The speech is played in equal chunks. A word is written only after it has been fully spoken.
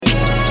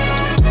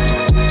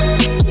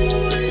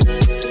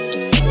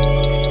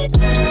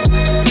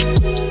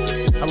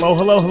Hello,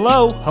 hello,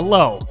 hello,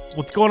 hello.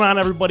 What's going on,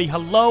 everybody?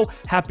 Hello,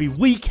 happy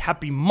week,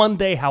 happy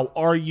Monday. How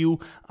are you?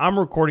 I'm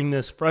recording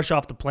this fresh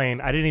off the plane.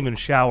 I didn't even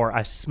shower.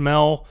 I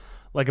smell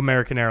like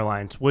American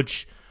Airlines,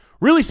 which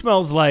really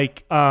smells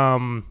like,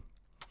 I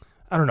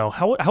don't know,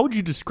 how would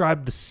you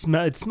describe the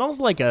smell? It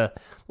smells like a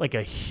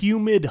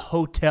humid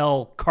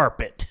hotel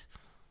carpet.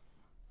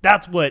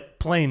 That's what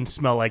planes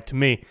smell like to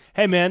me.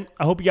 Hey, man,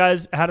 I hope you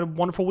guys had a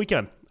wonderful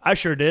weekend. I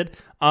sure did.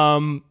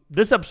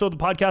 This episode of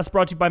the podcast is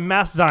brought to you by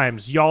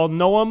Masszymes. Y'all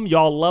know them.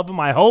 Y'all love them,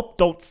 I hope.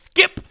 Don't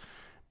skip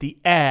the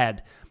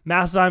ad.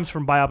 Masszymes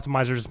from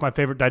Bioptimizers is my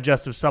favorite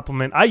digestive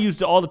supplement. I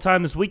used it all the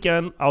time this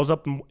weekend. I was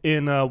up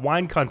in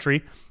wine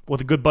country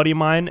with a good buddy of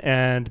mine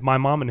and my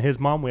mom and his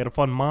mom. We had a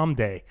fun mom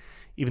day,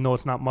 even though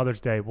it's not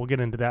Mother's Day. We'll get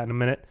into that in a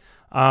minute.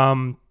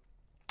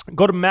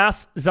 Go to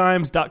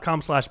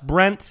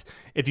masszymes.com/Brent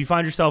if you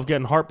find yourself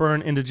getting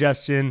heartburn,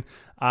 indigestion,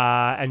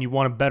 and you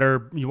want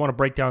to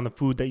break down the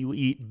food that you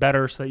eat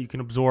better so that you can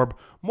absorb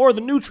more of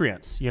the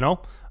nutrients,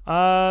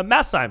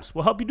 Masszymes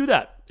will help you do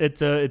that.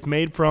 It's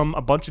made from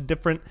a bunch of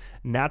different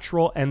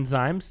natural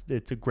enzymes.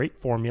 It's a great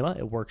formula.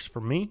 It works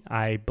for me.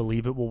 I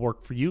believe it will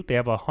work for you. They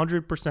have a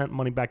 100%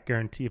 money back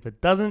guarantee if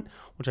it doesn't,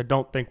 which I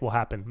don't think will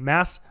happen.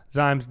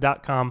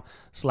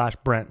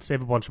 Masszymes.com/Brent.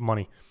 Save a bunch of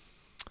money.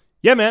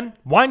 Yeah, man,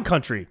 wine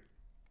country.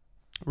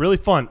 Really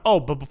fun. Oh,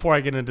 but before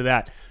I get into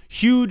that,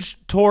 huge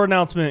tour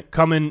announcement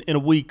coming in a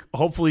week.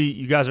 Hopefully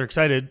you guys are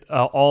excited,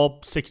 all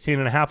 16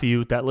 and a half of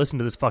you that listen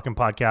to this fucking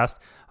podcast.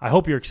 I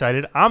hope you're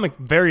excited. I'm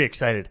very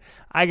excited.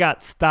 I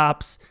got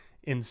stops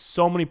in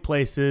so many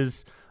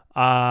places.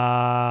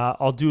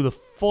 I'll do the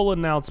full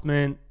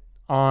announcement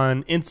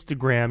on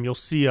Instagram. You'll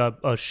see a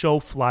show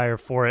flyer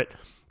for it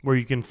where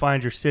you can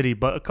find your city.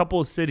 But a couple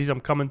of cities I'm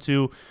coming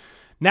to.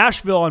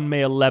 Nashville on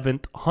May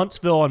 11th,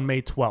 Huntsville on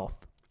May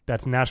 12th.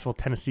 That's Nashville,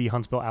 Tennessee,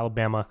 Huntsville,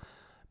 Alabama,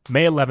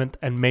 May 11th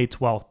and May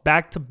 12th.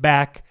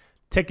 Back-to-back.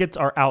 Tickets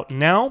are out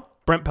now.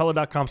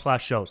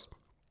 BrentPella.com/shows.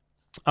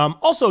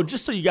 Also,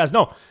 just so you guys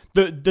know,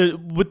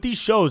 with these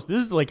shows,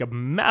 this is like a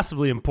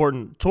massively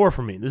important tour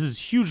for me. This is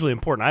hugely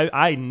important.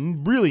 I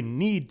really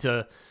need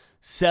to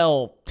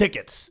sell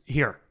tickets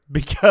here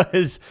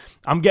because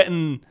I'm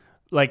getting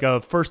like a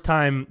first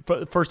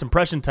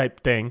impression type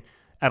thing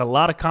at a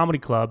lot of comedy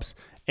clubs.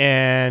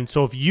 And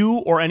so if you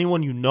or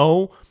anyone you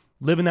know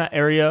live in that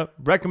area,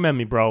 recommend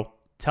me, bro.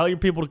 Tell your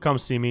people to come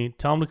see me.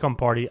 Tell them to come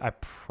party. I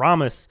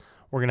promise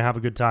we're going to have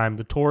a good time.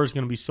 The tour is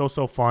going to be so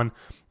fun.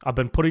 I've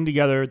been putting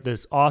together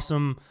this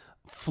awesome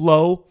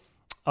flow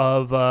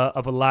of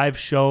a live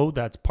show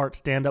that's part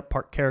stand-up,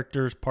 part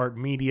characters, part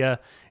media.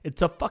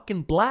 It's a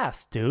fucking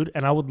blast, dude,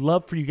 and I would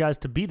love for you guys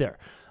to be there.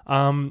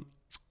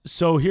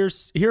 So here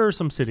are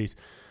some cities.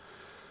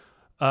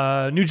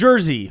 New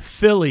Jersey,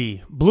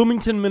 Philly,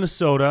 Bloomington,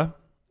 Minnesota,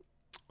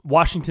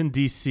 Washington,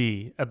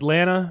 D.C.,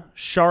 Atlanta,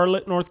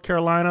 Charlotte, North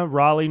Carolina,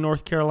 Raleigh,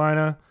 North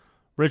Carolina,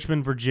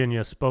 Richmond,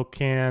 Virginia,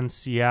 Spokane,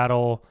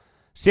 Seattle,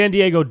 San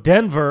Diego,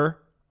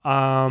 Denver,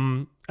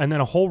 and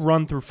then a whole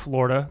run through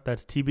Florida.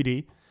 That's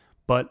TBD,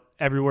 but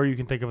everywhere you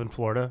can think of in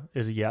Florida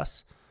is a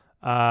yes.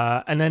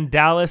 And then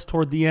Dallas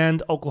toward the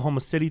end, Oklahoma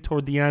City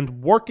toward the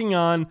end, working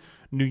on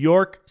New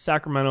York,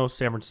 Sacramento,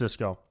 San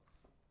Francisco,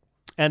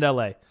 and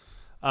L.A.,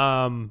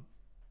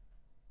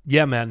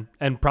 yeah, man,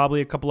 and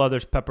probably a couple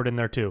others peppered in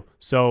there too.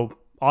 So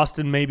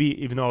Austin, maybe,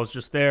 even though I was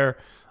just there,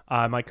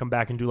 I might come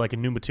back and do like a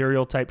new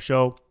material type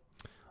show.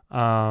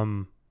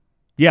 Yeah,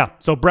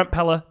 so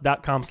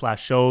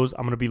BrentPella.com/shows.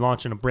 I'm going to be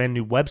launching a brand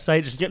new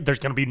website. There's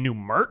going to be new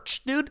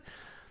merch, dude.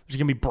 There's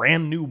going to be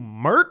brand new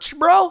merch,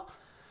 bro.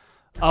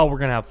 Oh, we're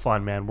going to have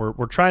fun, man.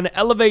 We're trying to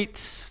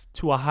elevate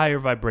to a higher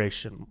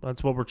vibration.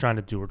 That's what we're trying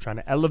to do. We're trying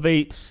to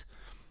elevate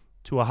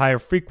to a higher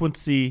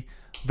frequency.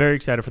 Very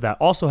excited for that.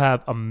 Also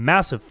have a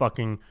massive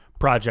fucking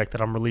project that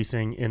I'm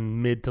releasing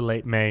in mid to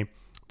late May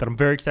that I'm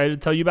very excited to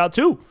tell you about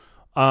too.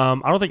 I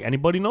don't think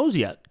anybody knows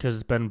yet because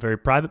it's been very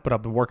private, but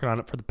I've been working on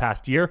it for the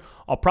past year.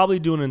 I'll probably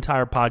do an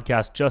entire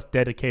podcast just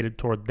dedicated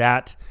toward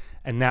that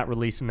and that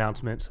release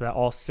announcement so that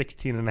all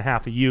 16 and a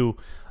half of you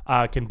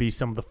can be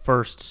some of the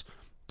first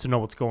to know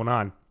what's going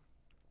on.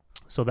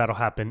 So that'll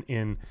happen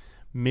in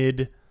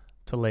mid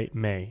to late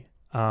May.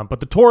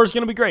 But the tour is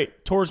going to be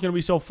great. Tour is going to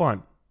be so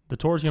fun. The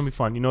tour is going to be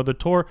fun. The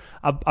tour,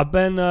 I've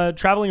been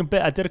traveling a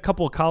bit. I did a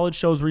couple of college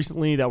shows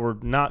recently that were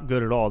not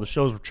good at all. The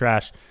shows were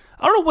trash.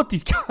 I don't know what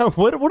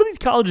what are these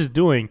colleges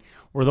doing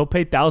where they'll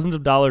pay thousands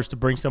of dollars to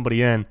bring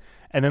somebody in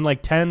and then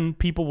like 10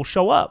 people will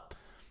show up.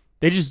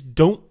 They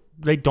don't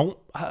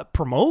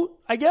promote,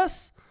 I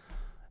guess.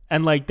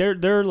 And like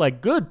they're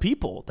like good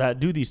people that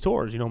do these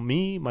tours.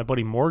 Me, my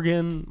buddy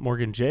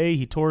Morgan J,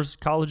 he tours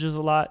colleges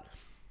a lot.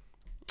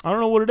 I don't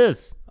know what it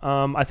is.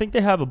 I think they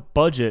have a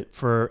budget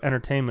for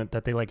entertainment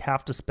that they like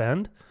have to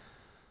spend.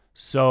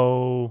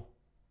 So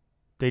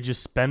they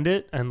just spend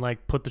it and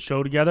like put the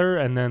show together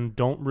and then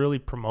don't really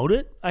promote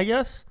it, I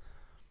guess.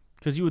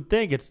 Because you would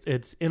think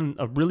it's in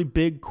a really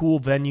big, cool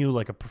venue,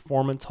 like a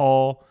performance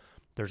hall.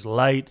 There's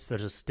lights,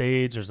 there's a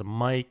stage, there's a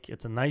mic.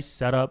 It's a nice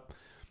setup.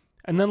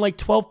 And then like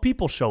 12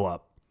 people show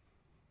up.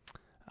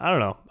 I don't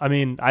know. I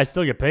mean, I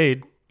still get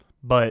paid,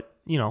 but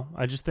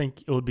I just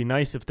think it would be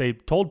nice if they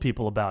told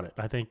people about it.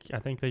 I think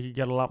they could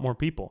get a lot more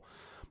people.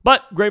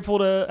 But grateful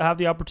to have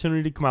the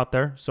opportunity to come out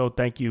there. So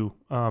thank you,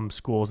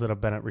 schools that I've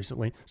been at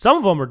recently. Some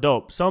of them are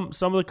dope. Some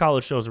of the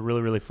college shows are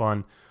really, really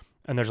fun,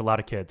 and there's a lot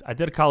of kids. I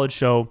did a college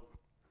show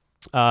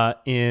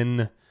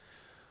in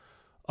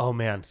 – oh,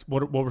 man.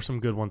 What were some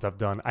good ones I've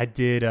done? I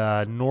did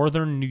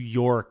Northern New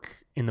York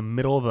in the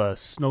middle of a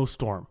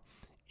snowstorm,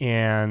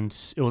 and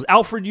it was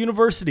Alfred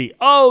University.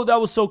 Oh, that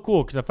was so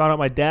cool because I found out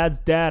my dad's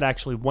dad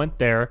actually went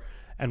there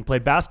and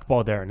played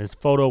basketball there, and his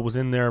photo was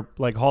in their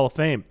like Hall of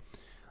Fame.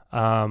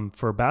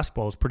 For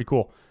basketball. It was pretty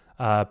cool.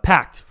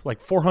 Packed,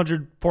 like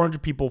 400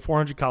 people,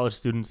 400 college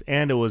students,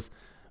 and it was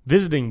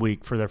visiting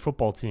week for their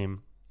football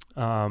team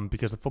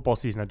because the football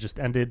season had just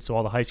ended, so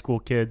all the high school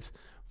kids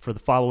for the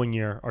following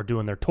year are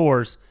doing their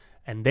tours,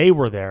 and they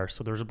were there,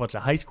 so there was a bunch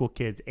of high school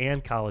kids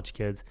and college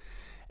kids,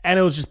 and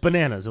it was just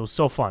bananas. It was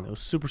so fun. It was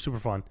super, super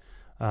fun.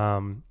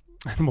 And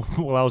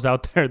while I was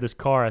out there,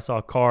 I saw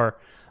a car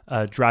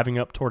driving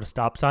up toward a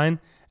stop sign,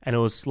 and it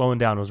was slowing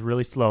down. It was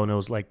really slow, and it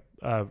was like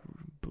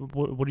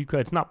what do you call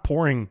it? It's not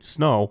pouring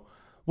snow.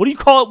 What do you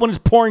call it when it's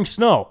pouring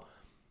snow?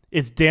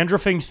 It's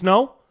dandruffing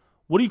snow?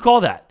 What do you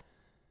call that?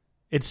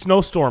 It's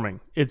snowstorming.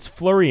 It's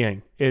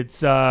flurrying.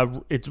 It's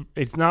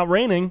not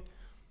raining.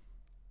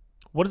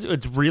 What is it?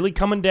 It's really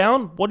coming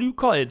down? What do you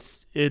call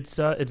it? It's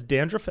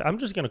dandruffing. I'm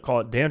just going to call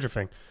it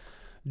dandruffing.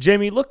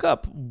 Jamie, look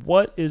up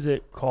what is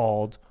it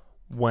called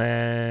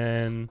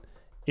when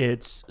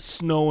it's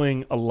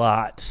snowing a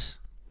lot?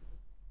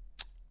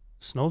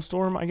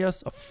 Snowstorm, I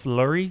guess? A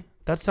flurry?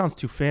 That sounds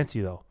too fancy,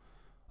 though.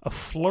 A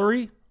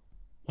flurry?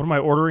 What am I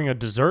ordering, a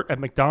dessert at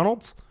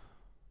McDonald's?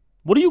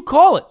 What do you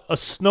call it? A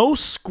snow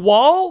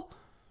squall?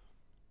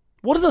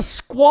 What is a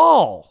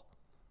squall?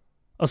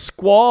 A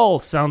squall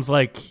sounds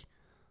like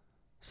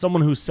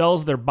someone who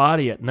sells their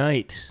body at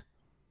night.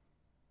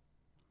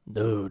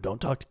 No, don't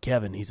talk to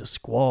Kevin. He's a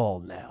squall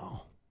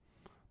now.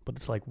 But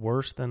it's like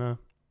worse than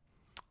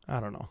I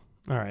don't know.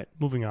 All right,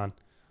 moving on.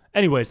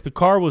 Anyways, the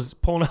car was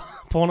pulling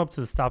up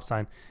to the stop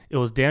sign. It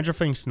was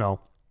dandruffing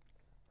snow.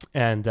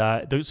 And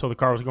so the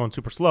car was going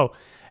super slow.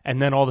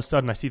 And then all of a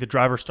sudden I see the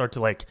driver start to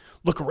like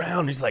look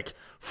around. He's like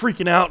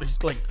freaking out. He's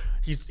like,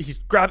 he's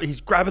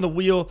grabbing the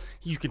wheel.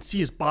 You can see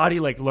his body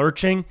like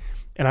lurching.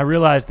 And I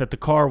realized that the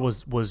car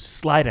was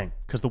sliding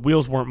because the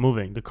wheels weren't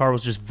moving. The car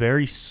was just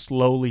very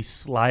slowly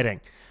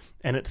sliding.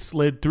 And it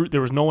slid through.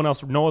 There was no one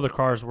else. No other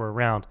cars were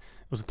around.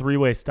 It was a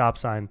three-way stop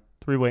sign,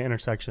 three-way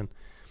intersection.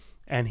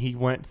 And he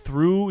went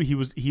through. He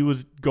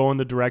was going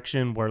the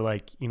direction where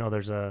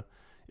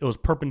it was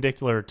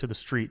perpendicular to the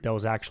street that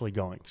was actually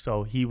going.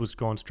 So he was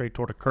going straight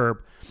toward a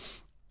curb.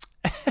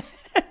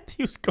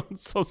 He was going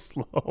so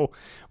slow,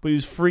 but he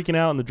was freaking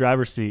out in the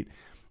driver's seat.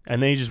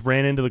 And then he just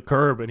ran into the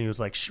curb, and he was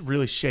like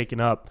really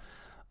shaken up.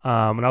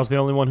 And I was the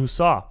only one who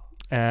saw.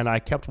 And I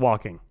kept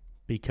walking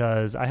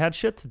because I had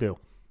shit to do.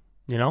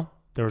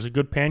 There was a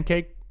good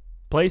pancake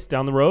place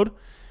down the road,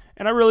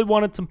 and I really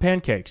wanted some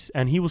pancakes.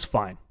 And he was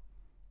fine.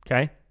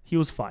 Okay? He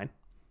was fine.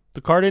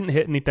 The car didn't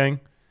hit anything.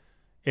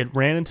 It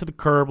ran into the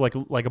curb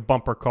like a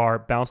bumper car,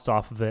 bounced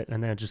off of it,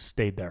 and then it just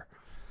stayed there.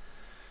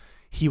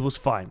 He was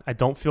fine. I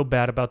don't feel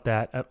bad about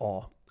that at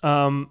all.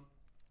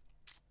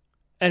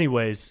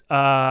 Anyways,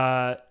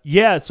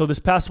 so this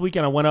past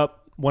weekend I went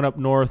up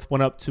north,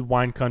 went up to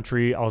wine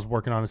country. I was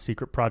working on a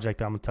secret project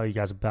that I'm going to tell you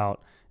guys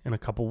about in a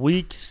couple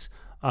weeks.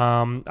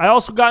 I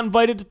also got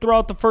invited to throw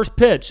out the first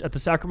pitch at the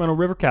Sacramento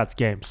Rivercats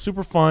game.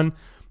 Super fun.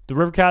 The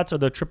Rivercats are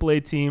the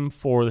AAA team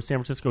for the San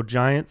Francisco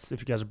Giants,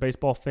 if you guys are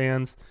baseball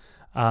fans.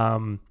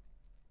 And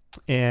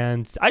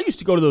I used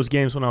to go to those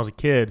games when I was a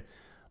kid,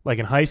 like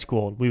in high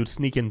school. We would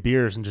sneak in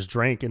beers and just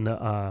drink in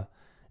the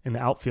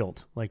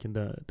outfield, like in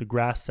the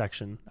grass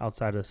section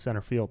outside of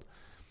center field.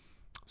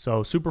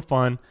 So super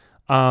fun.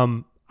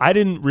 I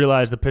didn't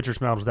realize the pitcher's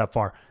mound was that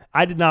far.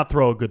 I did not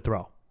throw a good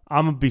throw.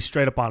 I'm going to be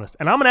straight up honest.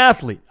 And I'm an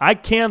athlete. I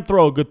can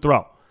throw a good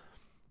throw.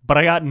 But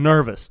I got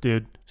nervous,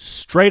 dude.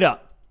 Straight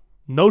up.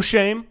 No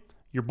shame.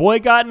 Your boy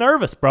got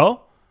nervous,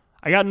 bro.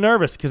 I got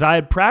nervous because I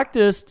had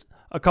practiced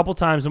a couple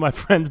times in my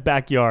friend's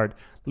backyard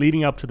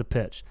leading up to the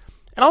pitch.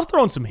 And I was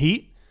throwing some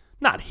heat.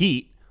 Not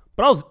heat,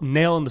 but I was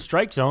nailing the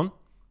strike zone.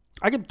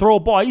 I could throw a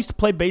ball. I used to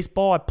play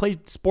baseball. I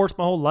played sports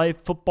my whole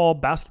life, football,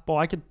 basketball.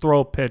 I could throw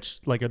a pitch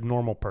like a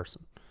normal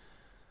person.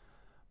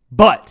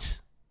 But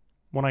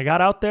when I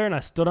got out there and I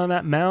stood on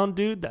that mound,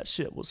 dude, that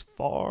shit was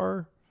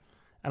far.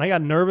 And I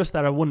got nervous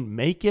that I wouldn't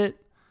make it.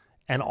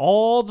 And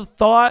all the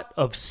thought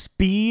of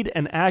speed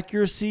and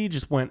accuracy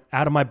just went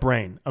out of my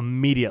brain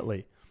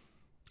immediately.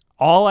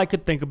 All I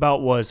could think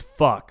about was,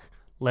 fuck,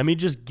 let me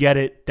just get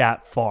it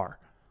that far.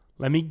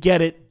 Let me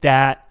get it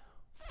that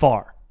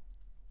far.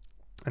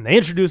 And they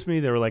introduced me.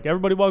 They were like,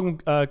 everybody welcome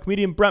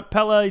comedian Brent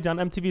Pella. He's on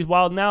MTV's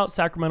Wild 'N Out,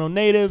 Sacramento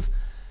native.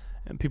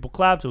 And people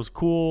clapped. It was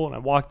cool. And I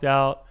walked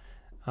out.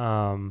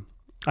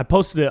 I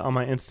posted it on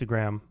my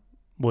Instagram,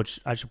 which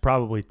I should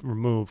probably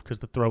remove because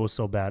the throw was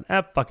so bad.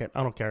 Fuck it.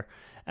 I don't care.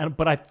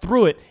 But I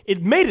threw it.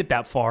 It made it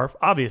that far,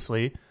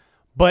 obviously.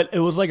 But it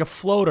was like a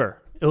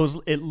floater.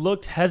 It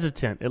looked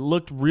hesitant. It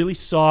looked really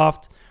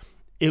soft.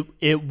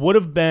 it would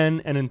have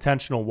been an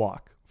intentional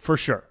walk for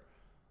sure.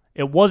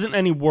 It wasn't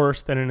any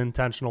worse than an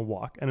intentional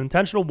walk. An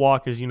intentional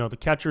walk is, the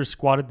catcher is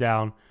squatted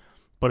down,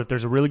 but if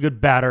there's a really good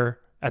batter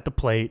at the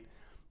plate,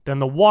 then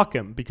they'll walk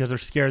him because they're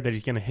scared that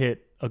he's going to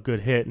hit a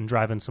good hit and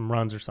drive in some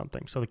runs or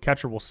something. So the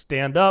catcher will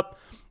stand up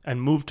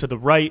and move to the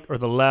right or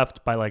the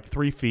left by like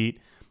 3 feet,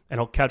 and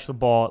he'll catch the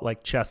ball at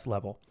like chest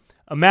level.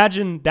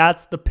 Imagine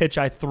that's the pitch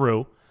I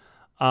threw,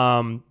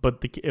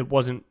 but it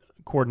wasn't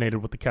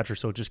coordinated with the catcher,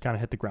 so it just kind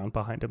of hit the ground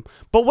behind him.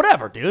 But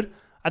whatever, dude.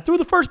 I threw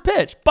the first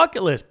pitch.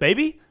 Bucket list,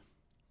 baby.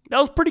 That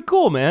was pretty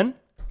cool, man.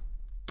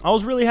 I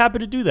was really happy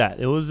to do that.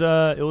 It was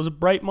a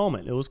bright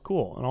moment. It was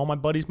cool, and all my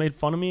buddies made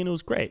fun of me, and it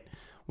was great.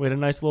 We had a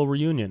nice little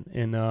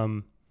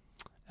reunion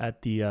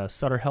at the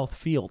Sutter Health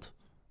Field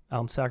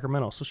out in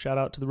Sacramento. So shout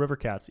out to the River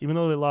Cats. Even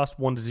though they lost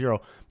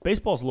 1-0,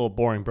 baseball's a little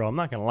boring, bro. I'm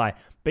not gonna lie.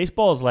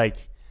 Baseball is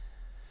like,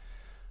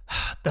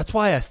 that's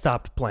why I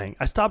stopped playing.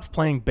 I stopped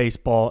playing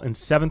baseball in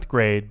 7th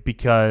grade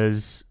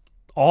because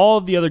all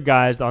of the other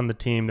guys on the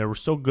team, they were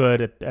so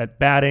good at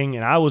batting,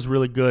 and I was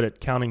really good at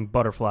counting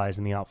butterflies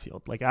in the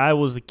outfield. Like, I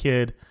was the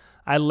kid.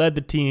 I led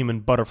the team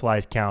and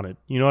butterflies counted.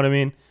 You know what I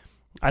mean?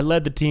 I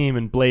led the team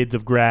in blades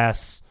of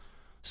grass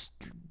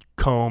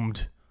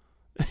combed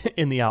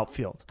in the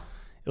outfield.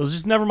 It was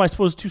just never my sport.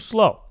 It was too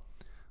slow.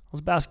 I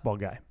was a basketball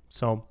guy.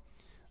 So,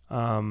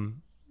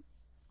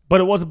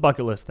 but it was a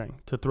bucket list thing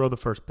to throw the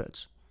first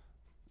pitch.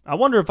 I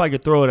wonder if I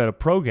could throw it at a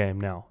pro game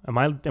now. Am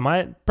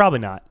I? Probably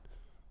not.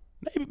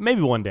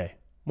 Maybe one day.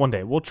 One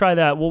day. We'll try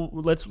that.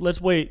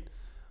 Let's wait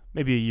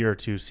maybe a year or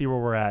two, see where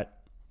we're at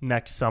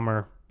next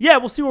summer. Yeah,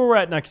 we'll see where we're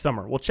at next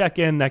summer. We'll check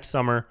in next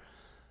summer,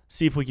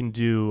 see if we can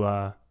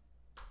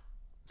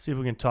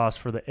toss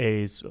for the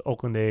A's,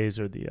 Oakland A's,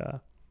 or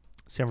the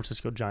San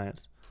Francisco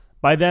Giants.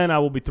 By then, I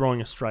will be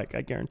throwing a strike.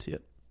 I guarantee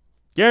it.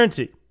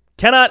 Guarantee.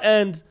 Cannot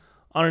end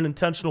on an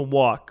intentional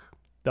walk.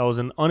 That was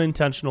an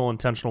unintentional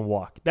intentional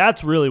walk.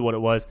 That's really what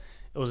it was.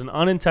 It was an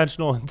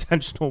unintentional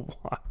intentional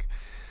walk.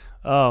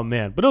 Oh,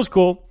 man. But it was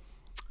cool.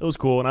 It was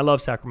cool, and I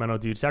love Sacramento,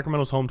 dude.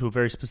 Sacramento's home to a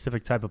very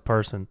specific type of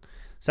person.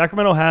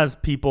 Sacramento has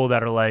people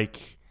that are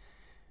like,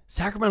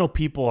 Sacramento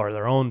people are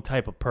their own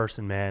type of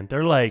person, man.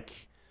 They're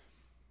like,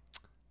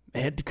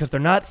 man, because they're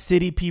not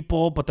city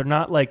people, but they're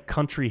not like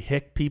country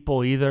hick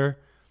people either.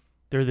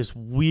 They're this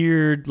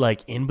weird,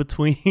 like,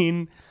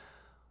 in-between.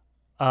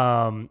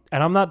 And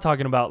I'm not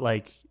talking about,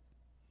 like,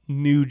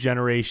 new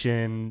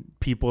generation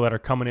people that are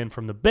coming in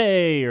from the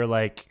Bay or,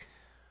 like,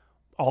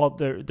 all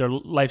their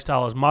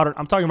lifestyle is modern.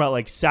 I'm talking about,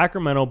 like,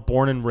 Sacramento,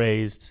 born and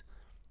raised.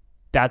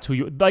 That's who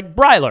you... Like,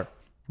 Bryler.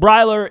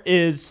 Bryler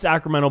is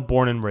Sacramento,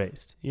 born and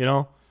raised, you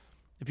know?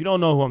 If you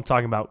don't know who I'm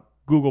talking about,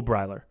 Google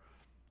Bryler.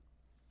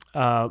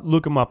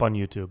 Look him up on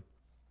YouTube.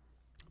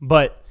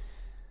 But,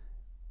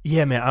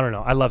 yeah, man, I don't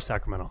know. I love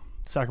Sacramento.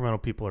 Sacramento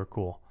people are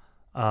cool.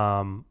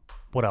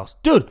 What else?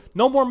 Dude,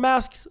 no more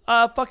masks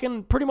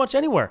fucking pretty much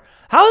anywhere.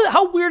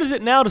 How weird is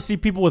it now to see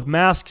people with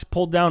masks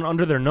pulled down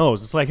under their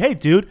nose? It's like, hey,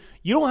 dude,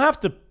 you don't have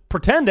to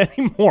pretend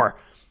anymore.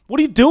 What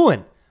are you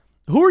doing?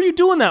 Who are you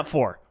doing that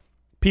for?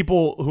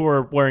 People who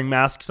are wearing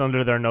masks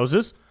under their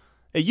noses.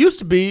 It used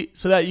to be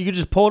so that you could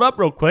just pull it up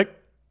real quick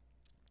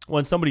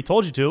when somebody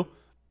told you to.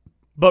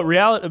 But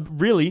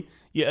really,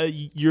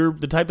 you're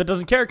the type that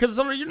doesn't care because it's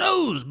under your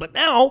nose. But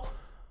now,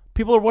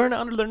 people are wearing it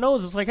under their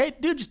nose. It's like, hey,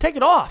 dude, just take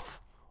it off.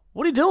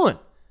 What are you doing?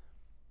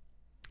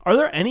 Are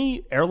there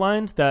any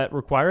airlines that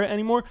require it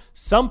anymore?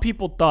 Some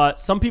people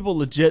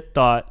legit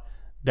thought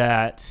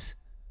that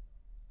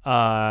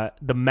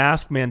the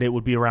mask mandate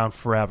would be around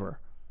forever.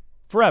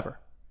 Forever.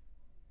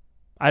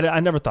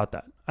 I never thought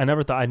that.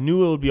 I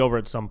knew it would be over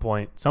at some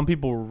point. Some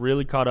people were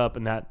really caught up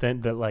in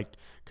that like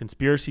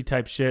conspiracy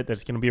type shit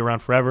that's going to be around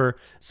forever.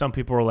 Some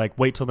people were like,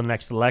 wait till the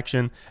next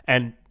election.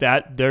 And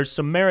that there's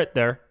some merit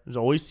there.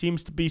 There always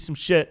seems to be some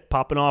shit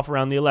popping off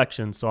around the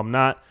election. So I'm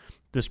not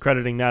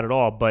discrediting that at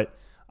all. But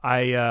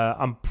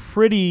I'm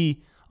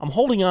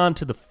holding on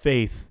to the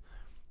faith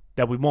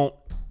that we won't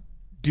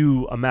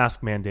do a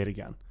mask mandate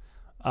again.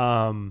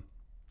 But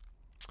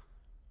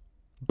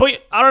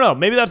I don't know.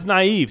 Maybe that's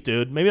naive,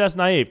 dude. Maybe that's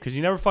naive because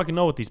you never fucking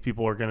know what these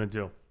people are going to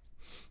do.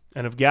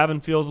 And if Gavin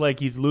feels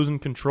like he's losing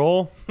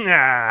control,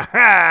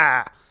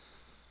 I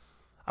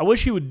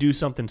wish he would do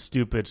something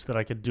stupid so that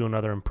I could do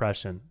another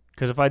impression.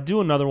 Because if I do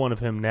another one of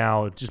him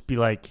now, it'd just be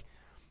like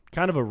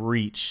kind of a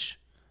reach.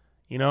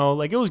 You know,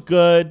 like it was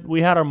good.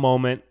 We had our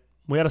moment.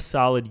 We had a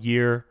solid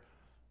year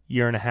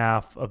and a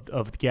half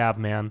of Gav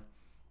Man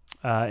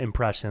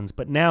impressions.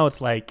 But now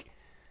it's like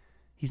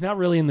he's not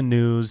really in the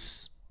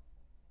news.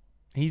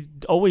 He's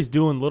always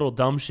doing little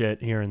dumb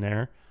shit here and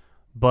there,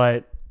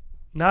 but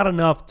not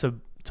enough to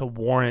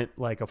warrant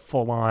like a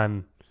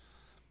full-on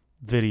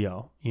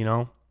video, you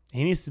know?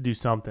 He needs to do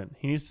something.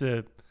 He needs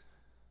to,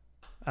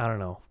 I don't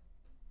know.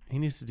 He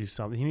needs to do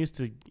something. He needs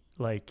to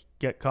like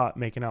get caught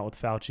making out with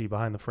Fauci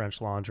behind the French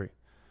Laundry.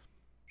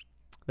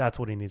 That's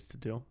what he needs to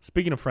do.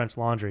 Speaking of French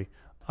Laundry,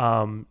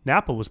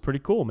 Napa was pretty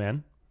cool,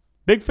 man.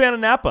 Big fan of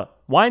Napa.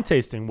 Wine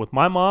tasting with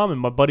my mom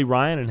and my buddy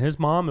Ryan and his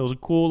mom. It was a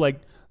cool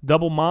like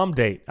double mom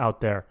date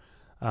out there.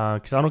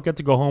 because I don't get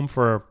to go home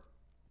for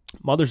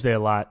Mother's Day a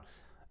lot.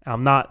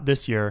 I'm not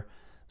this year.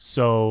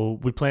 So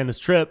we planned this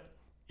trip,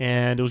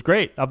 and it was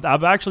great.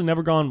 I've actually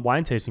never gone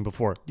wine tasting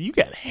before. You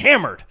get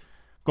hammered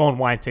going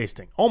wine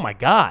tasting. Oh, my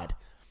God.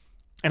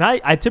 And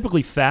I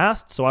typically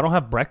fast, so I don't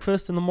have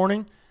breakfast in the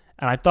morning.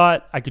 And I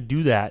thought I could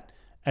do that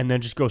and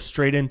then just go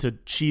straight into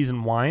cheese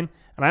and wine.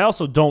 And I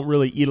also don't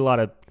really eat a lot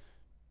of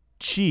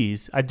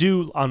cheese. I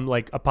do on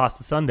like a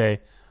pasta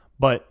Sunday,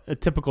 but a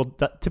typical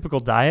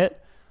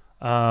diet,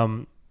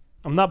 I'm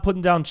not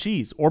putting down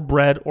cheese or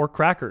bread or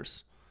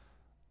crackers.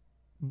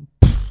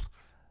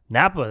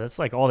 Napa, that's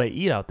like all they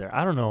eat out there.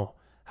 I don't know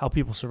how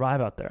people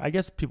survive out there. I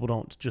guess people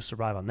don't just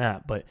survive on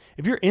that. But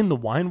if you're in the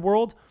wine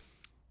world,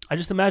 I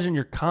just imagine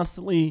you're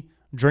constantly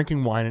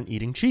drinking wine and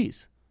eating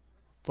cheese.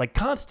 Like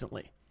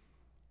constantly.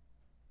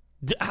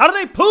 How do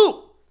they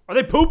poop? Are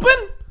they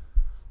pooping?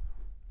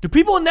 Do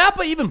people in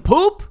Napa even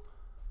poop?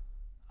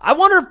 I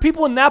wonder if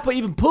people in Napa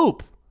even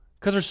poop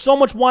because there's so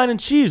much wine and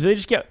cheese. Do they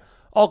just get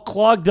all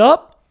clogged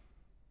up?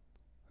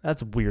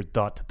 That's a weird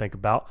thought to think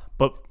about.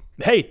 But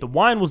hey, the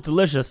wine was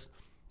delicious.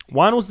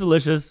 Wine was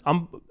delicious.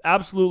 I'm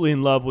absolutely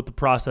in love with the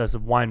process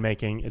of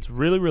winemaking. It's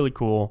really, really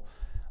cool.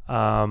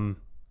 Yeah,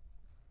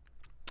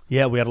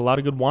 we had a lot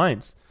of good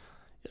wines.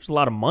 There's a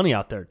lot of money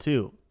out there,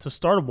 too. To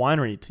start a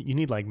winery, you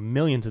need like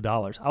millions of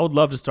dollars. I would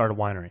love to start a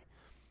winery.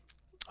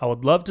 I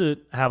would love to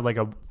have like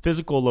a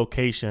physical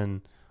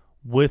location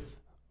with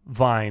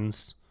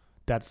vines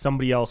that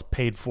somebody else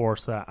paid for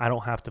so that I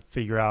don't have to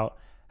figure out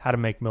how to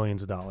make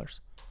millions of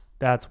dollars.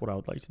 That's what I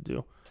would like to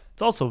do.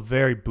 It's also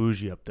very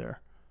bougie up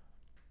there.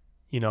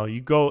 You know,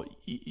 you go,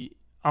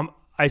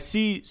 I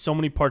see so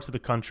many parts of the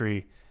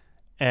country,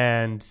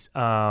 and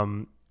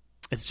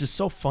it's just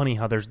so funny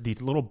how there's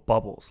these little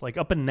bubbles. Like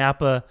up in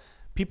Napa,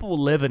 people will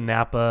live in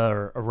Napa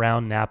or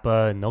around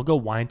Napa, and they'll go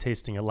wine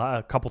tasting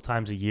a couple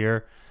times a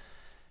year.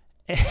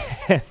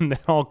 And then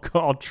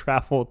I'll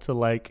travel to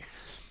like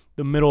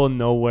the middle of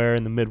nowhere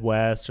in the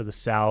Midwest or the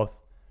South,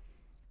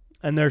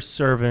 and they're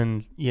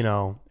serving, you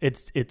know,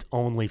 it's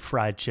only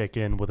fried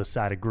chicken with a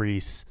side of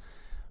grease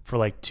for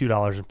like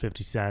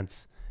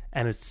 $2.50.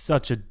 And it's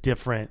such a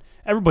different,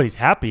 everybody's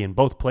happy in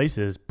both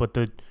places, but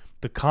the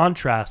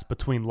contrast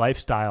between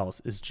lifestyles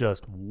is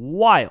just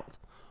wild.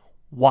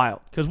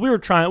 Because we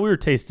were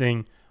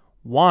tasting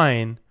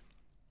wine,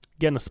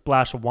 getting a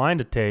splash of wine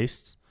to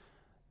taste.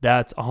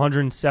 That's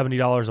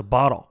 $170 a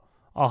bottle.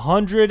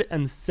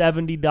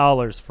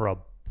 $170 for a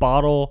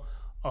bottle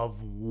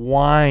of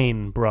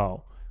wine,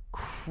 bro.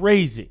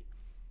 Crazy.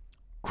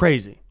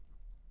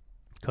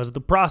 Because of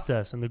the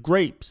process and the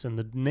grapes and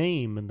the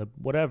name and the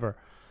whatever.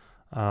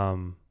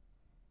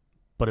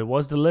 But it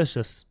was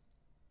delicious.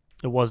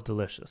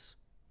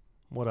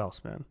 What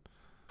else, man?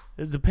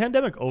 Is the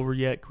pandemic over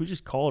yet? Can we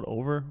just call it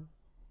over?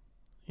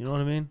 You know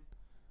what I mean?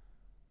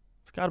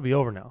 It's got to be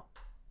over now.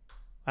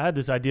 I had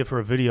this idea for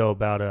a video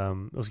about,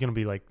 it was going to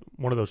be like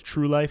one of those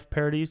True Life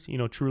parodies. You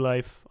know, True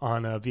Life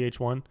on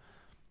VH1.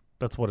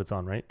 That's what it's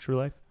on, right? True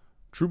Life?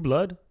 True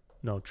Blood?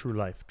 No, True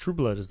Life. True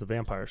Blood is the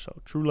vampire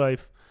show. True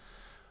Life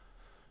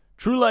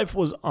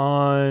was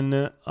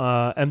on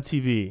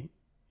MTV.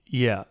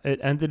 Yeah, it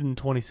ended in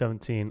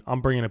 2017.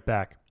 I'm bringing it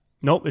back.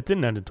 Nope, it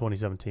didn't end in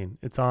 2017.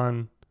 It's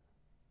on,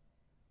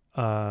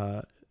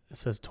 it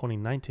says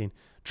 2019.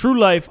 True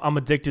Life, I'm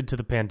addicted to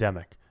the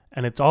pandemic.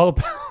 And it's all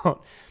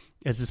about,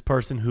 it's this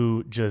person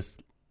who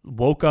just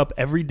woke up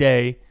every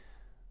day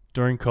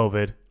during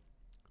COVID,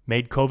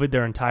 made COVID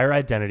their entire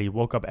identity,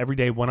 woke up every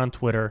day, went on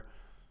Twitter,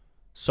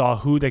 saw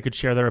who they could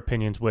share their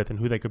opinions with and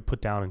who they could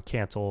put down and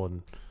cancel.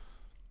 And,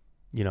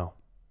 you know,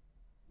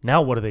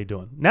 now what are they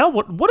doing? Now,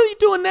 what are you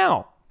doing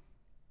now?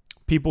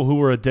 People who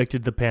were addicted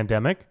to the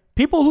pandemic,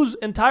 people whose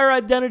entire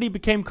identity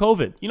became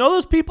COVID. You know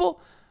those people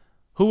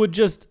who would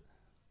just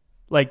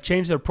like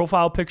change their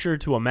profile picture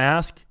to a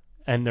mask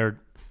and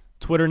their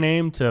Twitter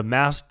name to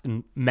masked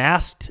and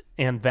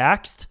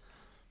vaxxed?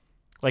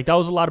 Like that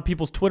was a lot of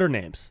people's Twitter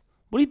names.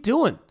 What are you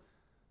doing?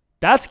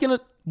 That's gonna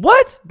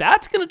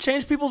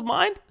change people's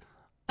mind?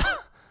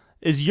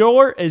 Is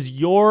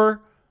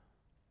your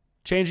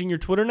changing your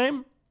Twitter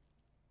name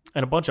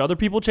and a bunch of other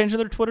people changing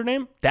their Twitter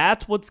name?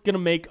 That's what's going to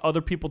make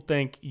other people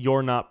think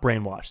you're not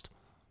brainwashed.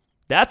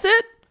 That's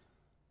it?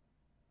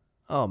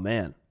 Oh,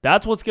 man.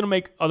 That's what's going to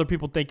make other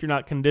people think you're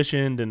not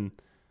conditioned. And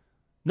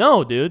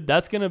no, dude,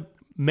 that's going to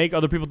make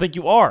other people think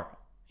you are.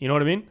 You know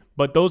what I mean?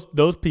 But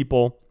those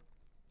people,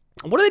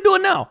 what are they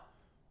doing now?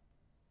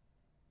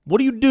 What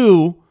do you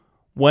do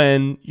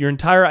when your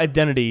entire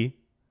identity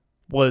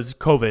was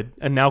COVID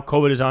and now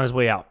COVID is on his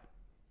way out?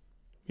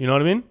 You know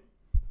what I mean?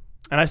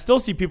 And I still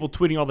see people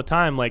tweeting all the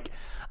time like,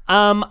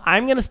 I'm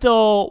going to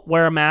still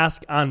wear a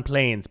mask on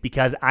planes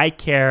because I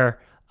care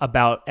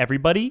about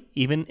everybody,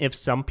 even if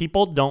some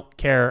people don't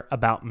care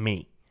about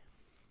me.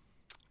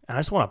 And I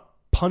just want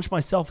to punch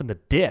myself in the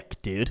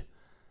dick, dude.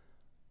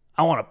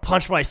 I want to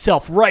punch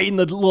myself right in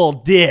the little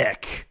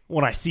dick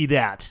when I see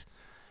that.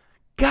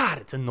 God,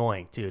 it's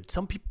annoying, dude.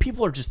 Some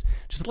people are just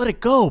let it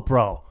go,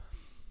 bro.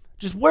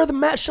 Just wear the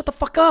mask. Shut the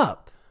fuck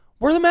up.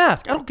 Wear the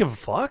mask. I don't give a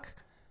fuck.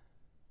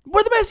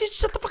 We're the best.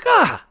 Shut the fuck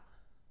up.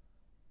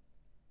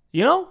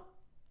 You know?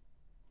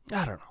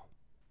 I don't know.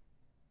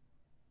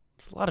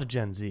 It's a lot of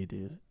Gen Z,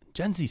 dude.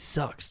 Gen Z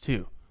sucks,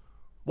 too.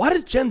 Why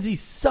does Gen Z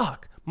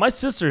suck? My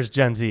sister is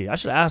Gen Z. I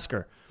should ask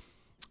her.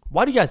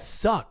 Why do you guys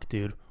suck,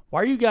 dude?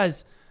 Why are you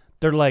guys...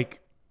 They're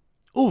like...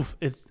 Oof.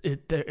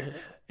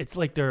 It's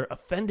like they're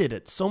offended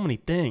at so many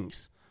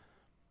things.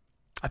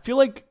 I feel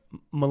like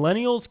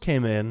millennials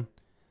came in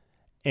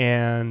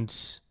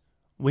and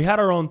we had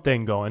our own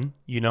thing going,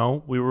 you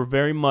know? We were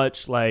very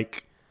much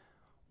like,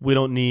 we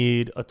don't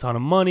need a ton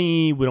of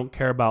money. We don't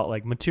care about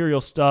like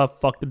material stuff.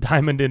 Fuck the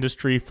diamond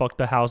industry. Fuck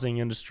the housing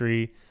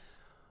industry.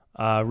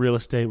 Real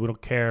estate, we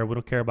don't care. We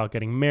don't care about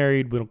getting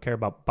married. We don't care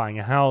about buying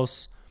a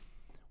house.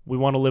 We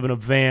want to live in a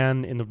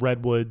van in the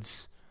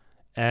redwoods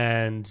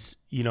and,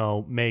 you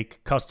know,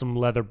 make custom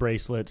leather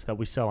bracelets that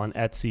we sell on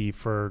Etsy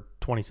for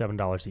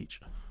 $27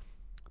 each.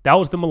 That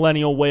was the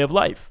millennial way of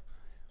life.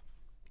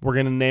 We're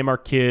going to name our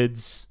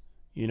kids,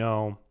 you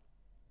know,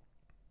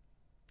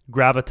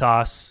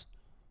 Gravitas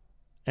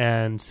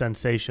and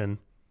Sensation,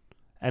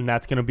 and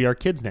that's going to be our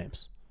kids'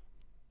 names.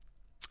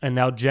 And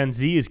now Gen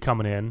Z is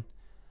coming in,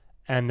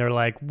 and they're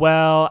like,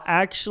 well,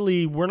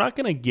 actually, we're not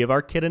going to give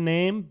our kid a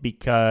name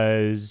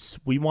because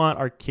we want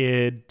our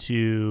kid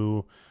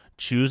to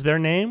choose their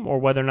name or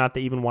whether or not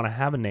they even want to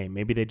have a name.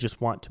 Maybe they just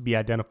want to be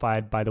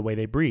identified by the way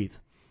they breathe.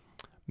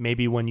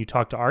 Maybe when you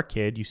talk to our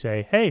kid, you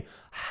say, hey,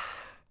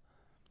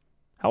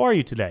 how are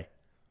you today?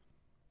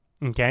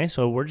 Okay,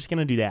 so we're just going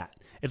to do that.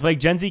 It's like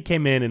Gen Z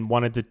came in and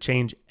wanted to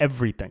change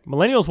everything.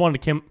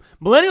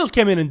 Millennials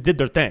came in and did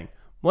their thing.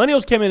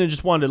 Millennials came in and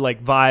just wanted to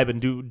like vibe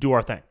and do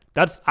our thing.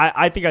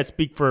 I think I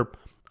speak for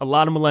a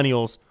lot of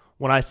millennials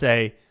when I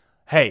say,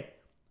 hey,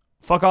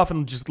 fuck off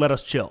and just let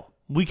us chill.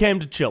 We came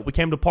to chill. We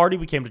came to party.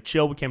 We came to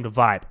chill. We came to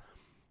vibe.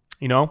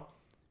 You know?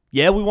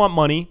 Yeah, we want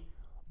money,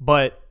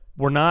 but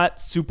we're not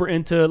super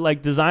into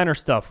like designer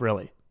stuff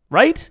really,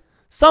 right?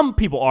 Some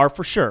people are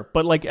for sure,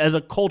 but like as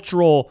a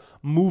cultural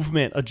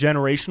movement, a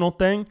generational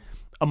thing,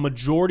 a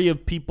majority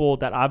of people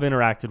that I've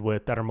interacted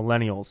with that are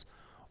millennials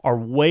are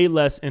way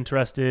less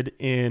interested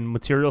in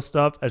material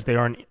stuff as they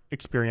are in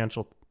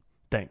experiential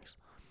things.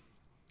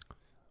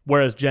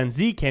 Whereas Gen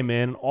Z came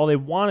in, all they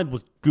wanted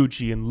was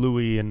Gucci and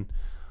Louis and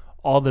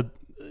all the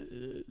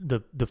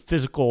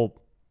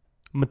physical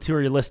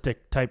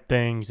materialistic type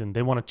things, and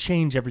they want to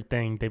change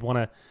everything.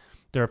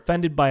 They're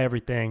offended by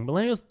everything.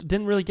 Millennials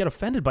didn't really get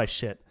offended by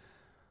shit.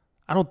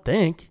 I don't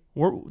think.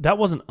 That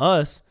wasn't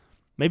us.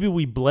 Maybe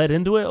we bled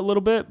into it a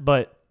little bit,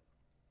 but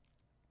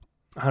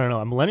I don't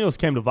know. Millennials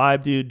came to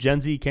vibe, dude.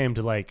 Gen Z came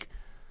to like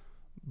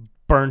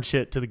burn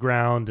shit to the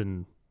ground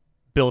and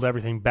build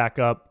everything back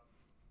up.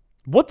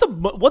 What's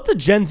a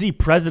Gen Z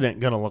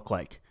president going to look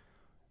like?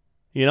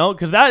 You know,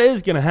 because that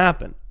is going to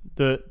happen.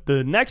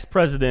 The next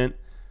president,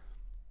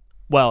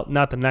 well,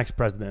 not the next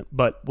president,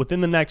 but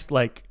within the next,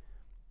 like,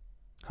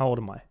 how old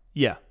am I?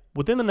 Yeah.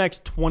 Within the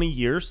next 20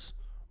 years,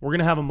 we're going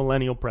to have a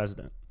millennial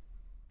president.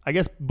 I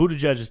guess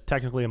Buttigieg is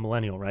technically a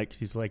millennial, right? Because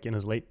he's like in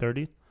his late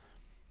 30s.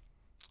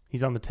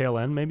 He's on the tail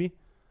end, maybe.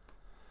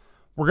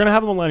 We're going to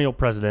have a millennial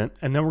president,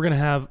 and then we're going to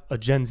have a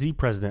Gen Z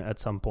president at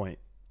some point.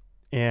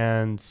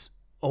 And,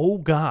 oh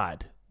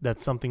God,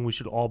 that's something we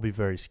should all be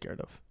very scared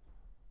of.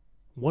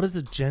 What is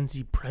a Gen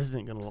Z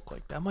president going to look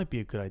like? That might be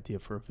a good idea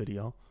for a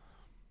video.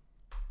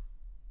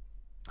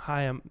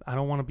 Hi, I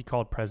don't want to be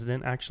called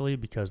president, actually,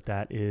 because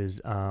that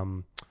is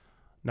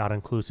not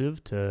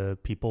inclusive to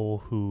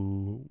people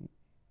who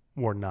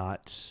were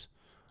not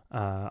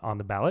on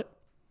the ballot.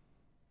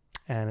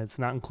 And it's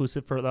not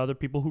inclusive for the other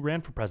people who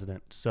ran for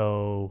president.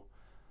 So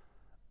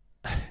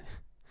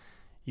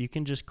you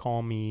can just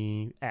call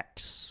me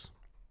X.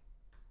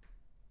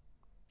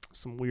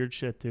 Some weird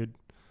shit, dude.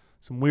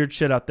 Some weird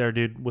shit out there,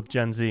 dude, with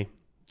Gen Z.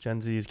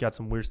 Gen Z's got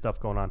some weird stuff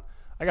going on.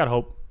 I got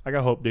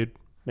hope, dude.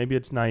 Maybe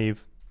it's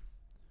naive.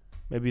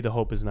 Maybe the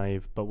hope is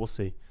naive, but we'll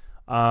see.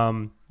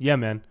 Yeah,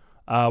 man.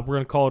 We're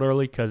going to call it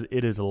early because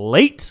it is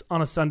late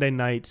on a Sunday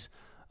night.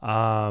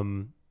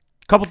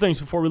 Couple things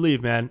before we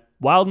leave, man.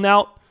 Wild 'N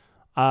Out,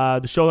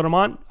 the show that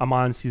I'm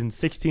on season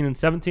 16 and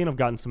 17. I've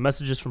gotten some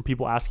messages from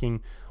people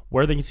asking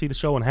where they can see the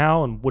show and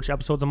how and which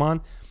episodes I'm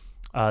on.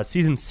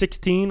 Season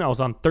 16, I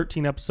was on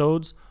 13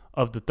 episodes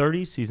of the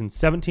 30. Season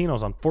 17, I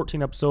was on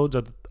 14 episodes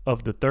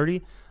of the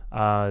 30.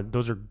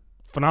 Those are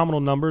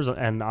phenomenal numbers,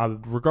 and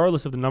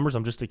regardless of the numbers,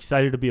 I'm just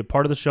excited to be a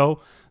part of the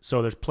show.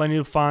 So there's plenty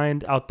to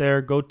find out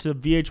there. Go to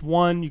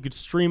VH1. You could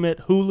stream it.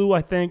 Hulu,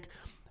 I think.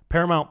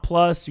 Paramount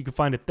Plus, you can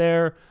find it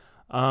there.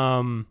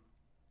 And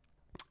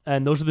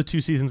those are the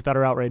two seasons that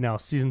are out right now.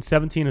 Season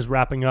 17 is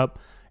wrapping up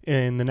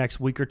in the next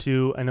week or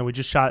two, and then we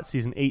just shot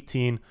season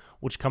 18,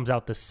 which comes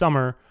out this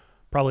summer,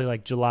 probably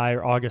like July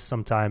or August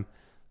sometime.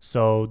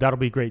 So that'll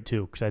be great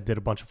too, because I did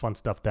a bunch of fun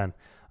stuff then.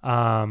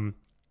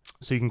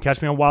 So you can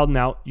catch me on Wild 'N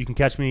Out. You can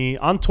catch me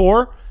on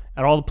tour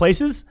at all the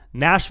places.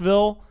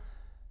 Nashville,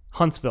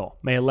 Huntsville,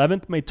 May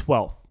 11th, May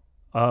 12th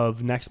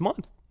of next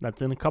month.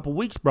 That's in a couple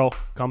weeks, bro.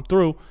 Come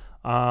through.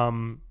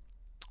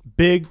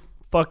 Big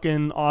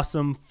fucking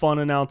awesome fun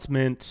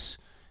announcement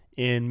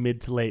in mid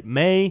to late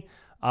May.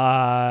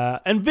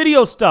 And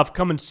video stuff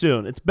coming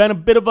soon. It's been a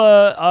bit of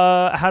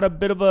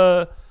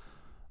a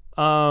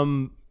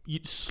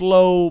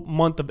slow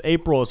month of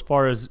April as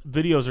far as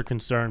videos are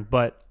concerned,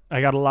 but I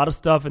got a lot of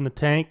stuff in the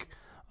tank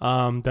that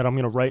I'm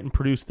going to write and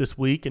produce this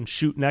week and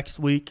shoot next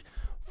week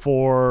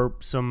for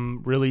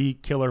some really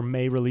killer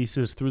May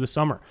releases through the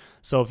summer.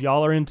 So if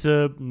y'all are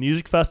into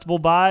music festival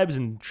vibes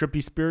and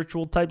trippy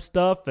spiritual type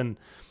stuff and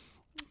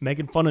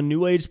making fun of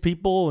new age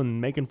people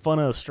and making fun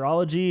of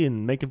astrology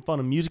and making fun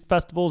of music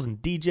festivals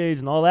and DJs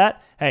and all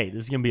that, hey,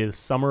 this is going to be a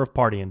summer of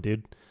partying,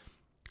 dude.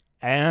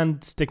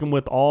 And sticking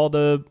with all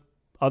the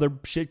other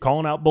shit,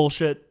 calling out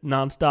bullshit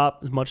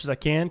nonstop as much as I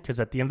can, because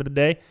at the end of the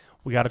day,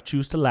 we got to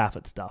choose to laugh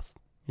at stuff.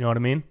 You know what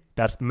I mean?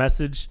 That's the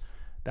message.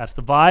 That's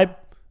the vibe.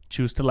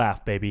 Choose to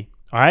laugh, baby.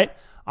 All right?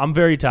 I'm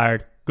very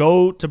tired.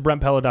 Go to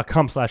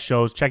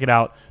brentpella.com/shows. Check it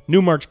out.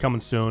 New merch coming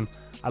soon.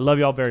 I love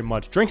y'all very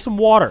much. Drink some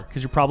water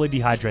because you're probably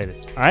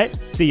dehydrated. All right?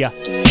 See ya.